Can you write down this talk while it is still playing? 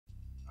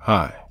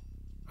Hi,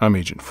 I'm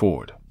Agent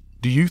Ford.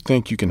 Do you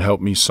think you can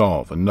help me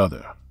solve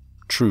another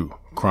true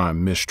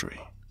crime mystery?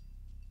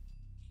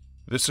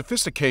 The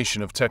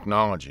sophistication of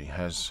technology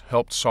has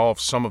helped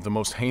solve some of the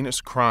most heinous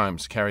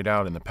crimes carried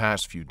out in the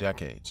past few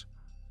decades.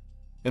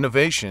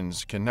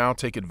 Innovations can now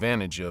take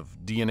advantage of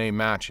DNA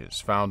matches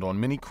found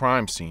on many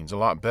crime scenes a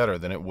lot better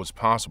than it was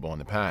possible in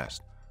the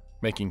past,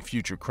 making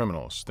future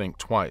criminals think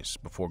twice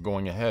before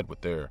going ahead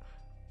with their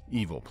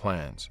evil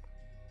plans.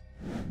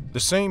 The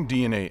same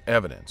DNA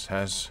evidence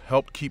has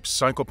helped keep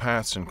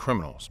psychopaths and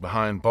criminals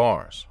behind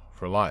bars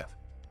for life.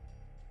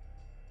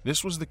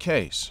 This was the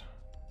case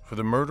for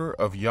the murder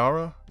of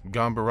Yara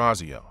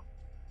Gambirasio.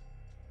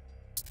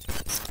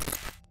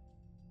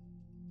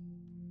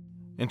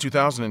 In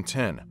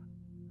 2010,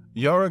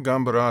 Yara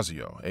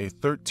Gambirasio, a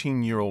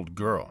 13-year-old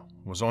girl,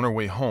 was on her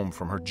way home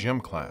from her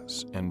gym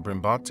class in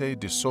Brimbate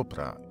di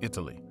Sopra,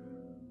 Italy,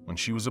 when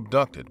she was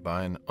abducted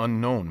by an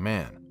unknown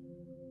man.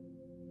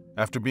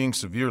 After being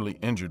severely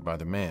injured by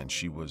the man,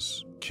 she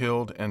was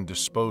killed and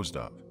disposed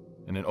of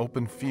in an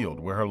open field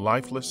where her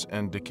lifeless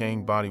and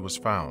decaying body was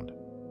found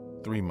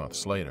 3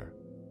 months later.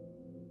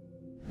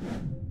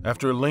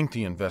 After a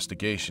lengthy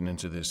investigation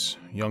into this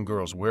young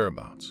girl's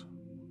whereabouts,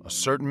 a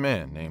certain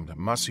man named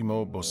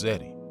Massimo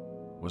Bozzetti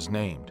was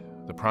named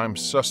the prime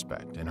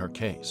suspect in her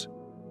case.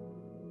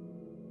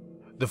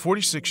 The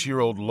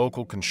 46-year-old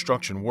local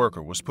construction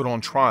worker was put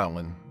on trial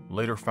and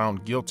later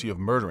found guilty of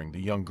murdering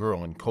the young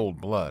girl in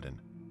cold blood and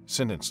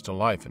sentenced to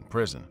life in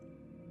prison.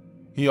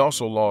 He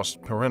also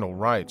lost parental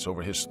rights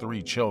over his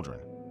 3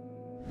 children.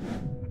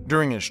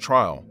 During his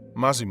trial,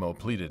 Massimo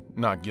pleaded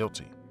not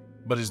guilty,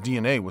 but his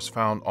DNA was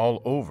found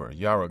all over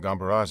Yara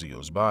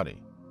Gambirasio's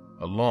body,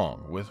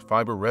 along with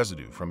fiber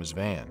residue from his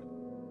van.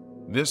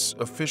 This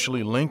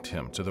officially linked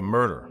him to the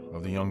murder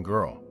of the young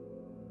girl.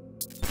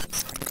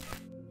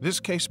 This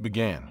case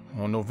began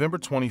on November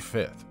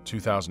 25,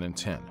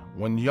 2010,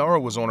 when Yara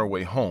was on her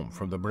way home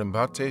from the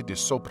Brimbate di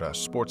Sopra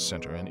Sports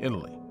Center in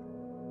Italy.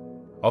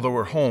 Although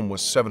her home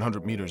was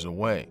 700 meters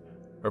away,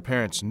 her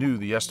parents knew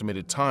the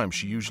estimated time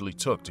she usually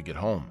took to get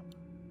home.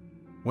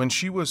 When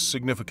she was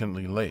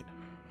significantly late,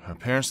 her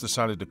parents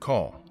decided to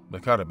call the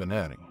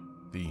Carabinieri,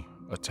 the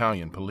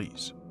Italian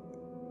police.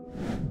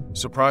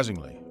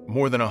 Surprisingly,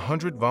 more than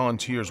 100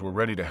 volunteers were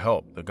ready to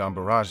help the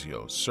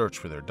Gambirasios search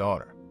for their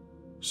daughter.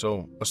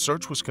 So a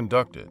search was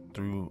conducted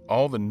through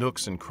all the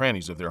nooks and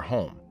crannies of their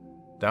home,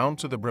 down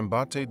to the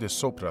Brimbate di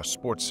Sopra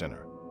Sports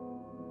Center.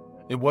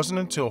 It wasn't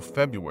until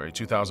February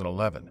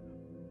 2011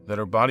 that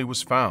her body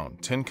was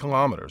found 10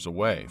 kilometers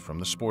away from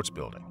the sports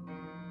building.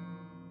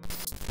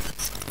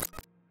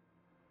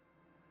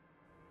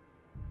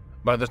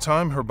 By the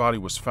time her body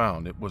was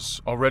found, it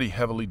was already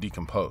heavily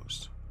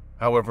decomposed.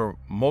 However,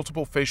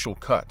 multiple facial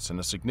cuts and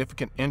a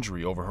significant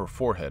injury over her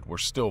forehead were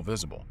still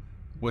visible,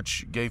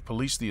 which gave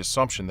police the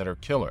assumption that her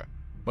killer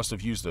must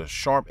have used a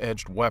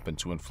sharp-edged weapon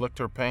to inflict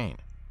her pain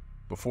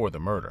before the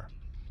murder.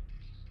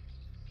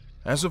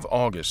 As of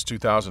August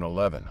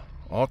 2011,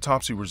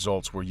 autopsy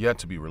results were yet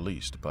to be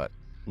released, but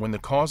when the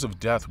cause of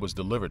death was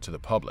delivered to the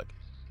public,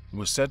 it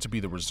was said to be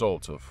the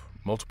result of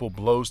multiple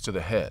blows to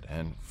the head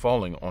and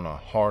falling on a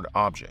hard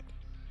object.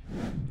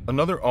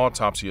 Another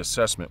autopsy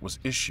assessment was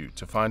issued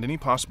to find any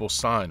possible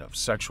sign of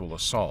sexual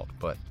assault,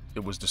 but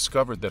it was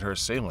discovered that her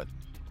assailant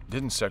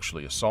didn't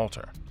sexually assault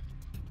her.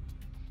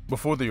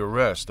 Before the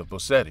arrest of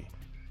Bozzetti,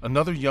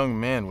 another young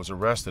man was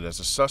arrested as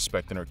a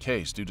suspect in her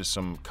case due to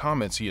some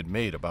comments he had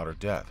made about her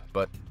death,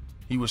 but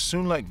he was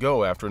soon let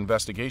go after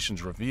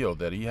investigations revealed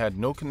that he had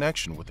no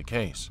connection with the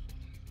case.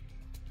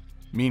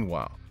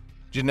 Meanwhile,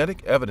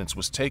 genetic evidence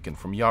was taken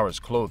from Yara's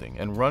clothing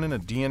and run in a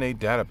DNA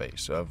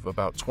database of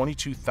about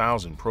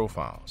 22,000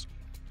 profiles.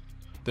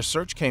 The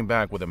search came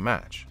back with a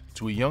match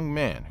to a young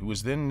man who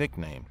was then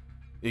nicknamed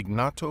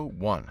Ignato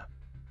 1.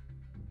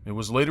 It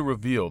was later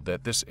revealed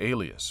that this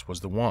alias was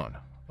the one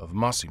of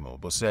Massimo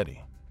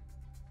Bozzetti.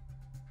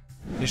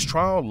 His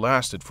trial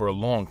lasted for a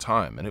long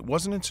time, and it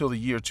wasn't until the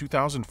year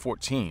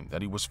 2014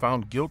 that he was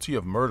found guilty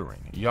of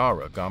murdering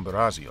Yara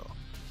Gambirasio.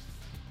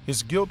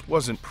 His guilt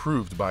wasn't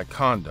proved by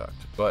conduct,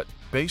 but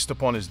based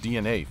upon his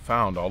DNA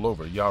found all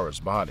over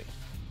Yara's body.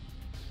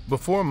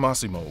 Before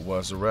Massimo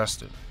was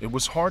arrested, it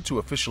was hard to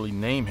officially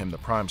name him the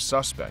prime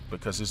suspect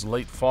because his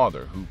late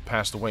father, who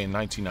passed away in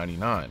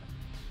 1999,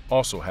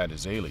 also had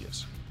his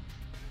alias.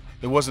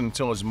 It wasn't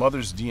until his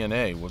mother's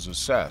DNA was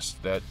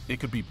assessed that it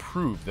could be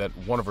proved that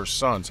one of her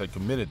sons had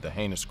committed the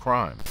heinous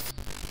crime.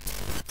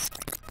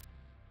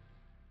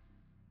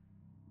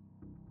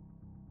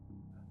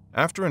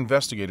 After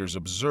investigators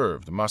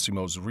observed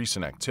Massimo's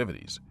recent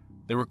activities,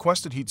 they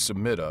requested he'd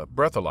submit a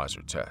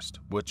breathalyzer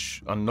test,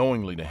 which,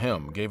 unknowingly to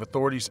him, gave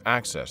authorities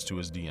access to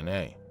his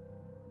DNA.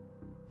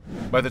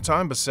 By the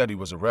time Bozzetti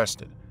was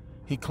arrested,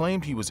 he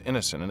claimed he was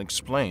innocent and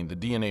explained the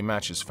DNA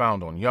matches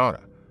found on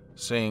Yara,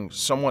 saying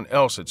someone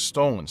else had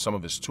stolen some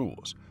of his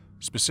tools,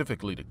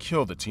 specifically to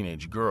kill the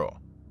teenage girl.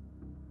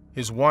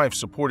 His wife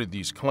supported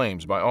these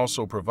claims by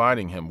also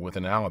providing him with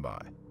an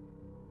alibi.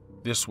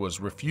 This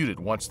was refuted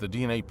once the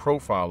DNA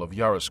profile of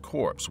Yara's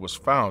corpse was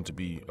found to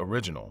be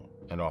original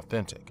and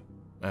authentic.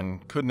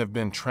 and couldn't have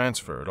been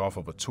transferred off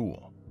of a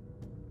tool.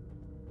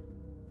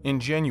 In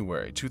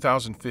January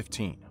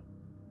 2015,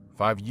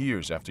 5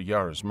 years after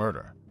Yara's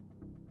murder,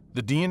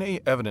 the DNA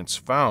evidence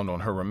found on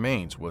her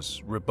remains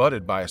was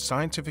rebutted by a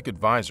scientific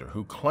advisor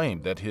who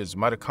claimed that his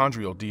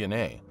mitochondrial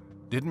DNA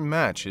didn't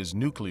match his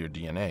nuclear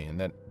DNA and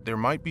that there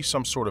might be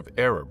some sort of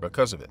error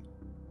because of it.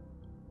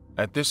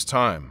 At this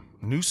time,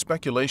 new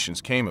speculations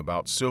came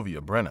about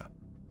Sylvia Brenna,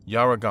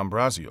 Yara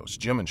Gambrasio's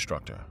gym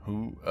instructor,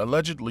 who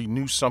allegedly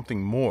knew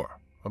something more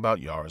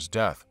about Yara's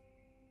death.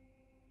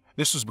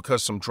 This was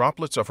because some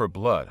droplets of her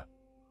blood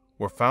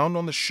were found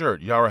on the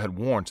shirt Yara had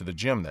worn to the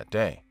gym that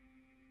day.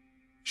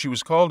 She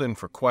was called in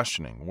for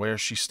questioning, where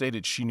she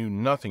stated she knew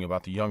nothing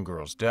about the young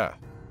girl's death.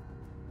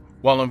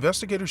 While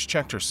investigators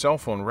checked her cell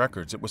phone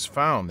records, it was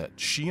found that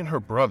she and her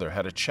brother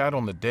had a chat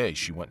on the day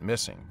she went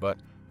missing, but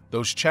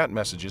those chat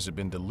messages had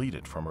been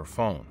deleted from her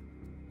phone.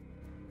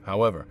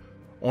 However,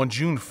 on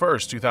June 1,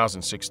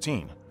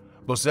 2016,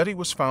 Bozzetti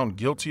was found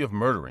guilty of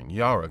murdering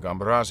Yara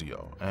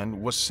Gambirasio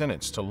and was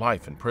sentenced to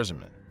life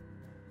imprisonment.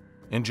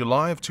 In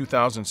July of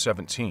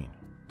 2017,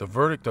 the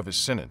verdict of his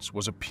sentence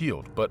was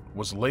appealed but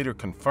was later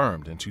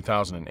confirmed in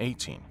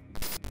 2018.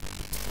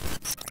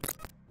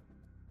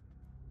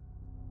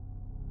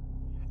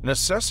 In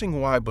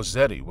assessing why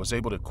Bozzetti was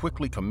able to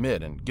quickly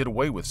commit and get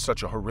away with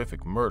such a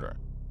horrific murder,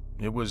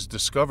 it was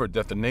discovered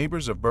that the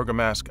neighbors of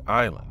Bergamasque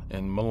Island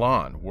in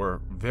Milan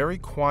were very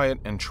quiet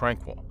and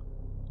tranquil.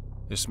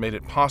 This made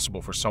it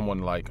possible for someone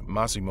like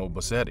Massimo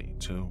Bozzetti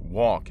to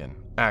walk and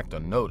act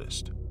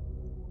unnoticed.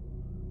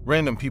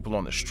 Random people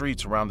on the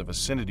streets around the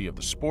vicinity of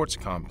the sports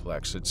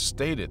complex had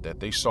stated that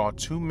they saw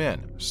 2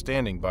 men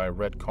standing by a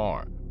red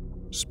car,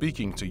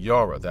 speaking to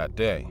Yara that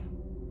day.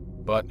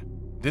 But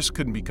this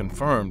couldn't be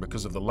confirmed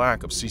because of the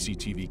lack of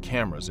CCTV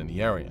cameras in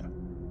the area.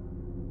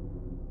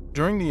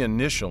 During the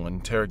initial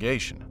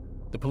interrogation,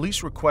 the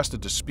police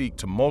requested to speak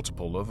to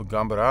multiple of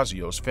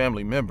Gambirasio's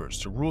family members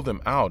to rule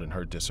them out in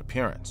her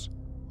disappearance.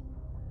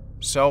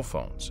 Cell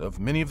phones of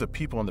many of the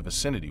people in the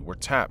vicinity were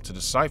tapped to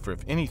decipher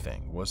if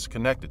anything was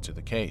connected to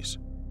the case.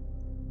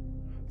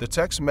 The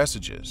text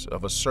messages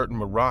of a certain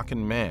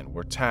Moroccan man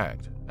were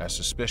tagged as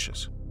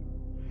suspicious.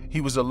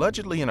 He was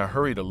allegedly in a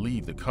hurry to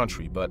leave the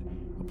country, but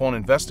upon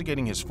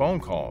investigating his phone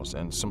calls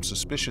and some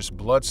suspicious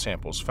blood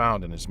samples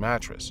found in his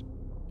mattress,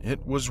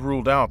 it was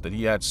ruled out that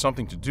he had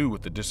something to do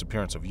with the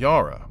disappearance of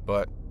Yara,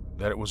 but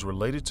that it was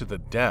related to the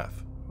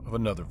death of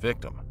another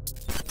victim.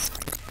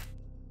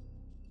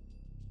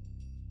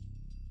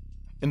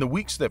 In the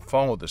weeks that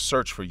followed the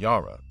search for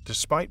Yara,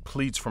 despite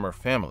pleas from her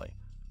family,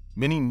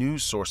 many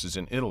news sources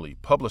in Italy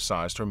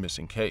publicized her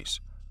missing case,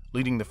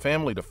 leading the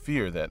family to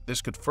fear that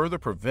this could further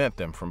prevent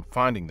them from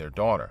finding their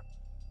daughter.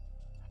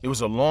 It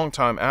was a long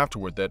time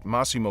afterward that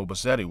Massimo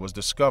Bozzetti was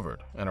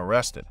discovered and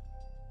arrested.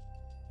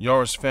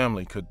 Yara's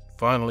family could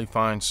finally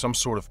find some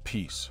sort of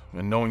peace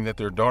in knowing that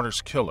their daughter's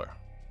killer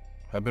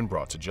had been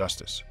brought to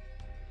justice.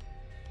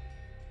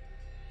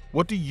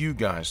 What do you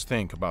guys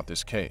think about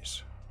this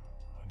case?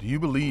 Do you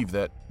believe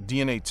that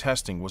DNA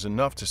testing was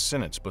enough to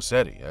sentence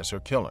Bozzetti as her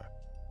killer?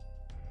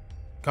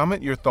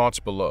 Comment your thoughts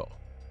below.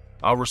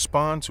 I'll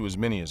respond to as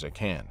many as I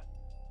can.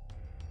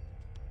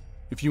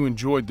 If you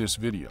enjoyed this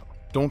video,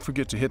 don't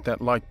forget to hit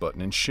that like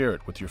button and share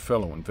it with your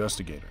fellow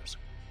investigators.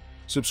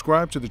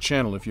 Subscribe to the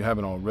channel if you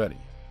haven't already.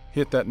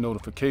 Hit that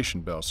notification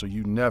bell so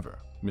you never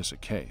miss a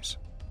case.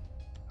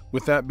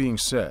 With that being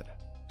said,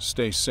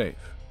 stay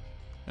safe,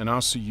 and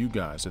I'll see you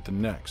guys at the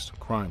next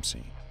crime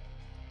scene.